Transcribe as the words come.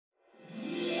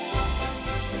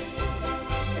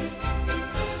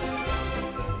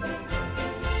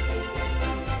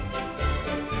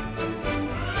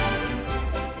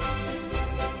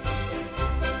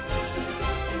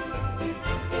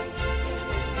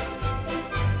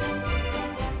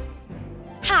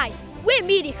We're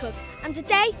Media Clubs, and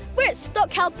today we're at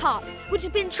Stockeld Park, which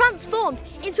has been transformed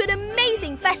into an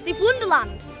amazing festive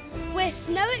wonderland. We're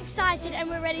so excited and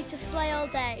we're ready to slay all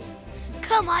day.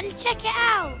 Come on, check it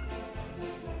out.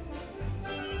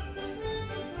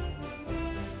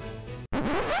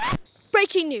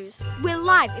 Breaking news, we're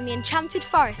live in the Enchanted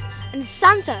Forest and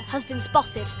Santa has been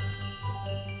spotted.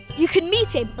 You can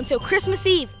meet him until Christmas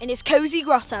Eve in his cosy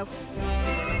grotto.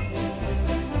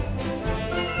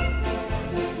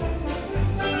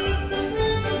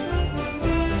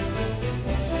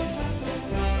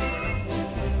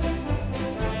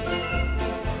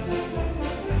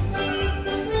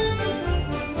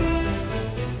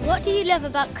 What do you love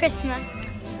about Christmas?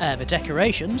 The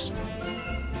decorations.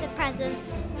 The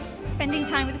presents. Spending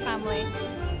time with the family.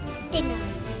 Dinner.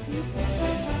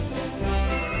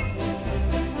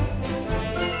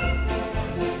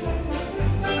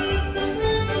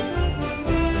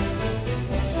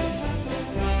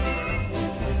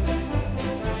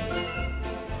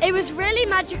 It was really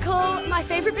magical. My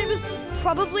favourite bit was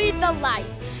probably the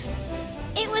lights.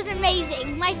 It was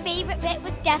amazing. My favourite bit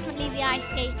was definitely the ice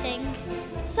skating.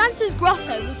 Santa's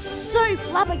grotto was so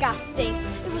flabbergasting.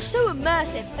 It was so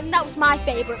immersive, and that was my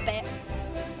favourite bit.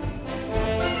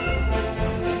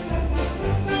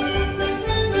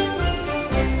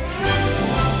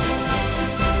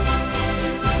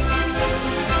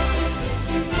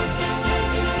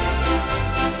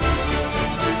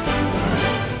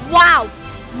 Wow,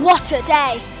 what a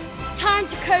day! Time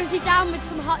to cozy down with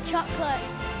some hot chocolate.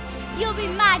 You'll be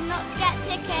mad not to get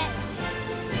tickets.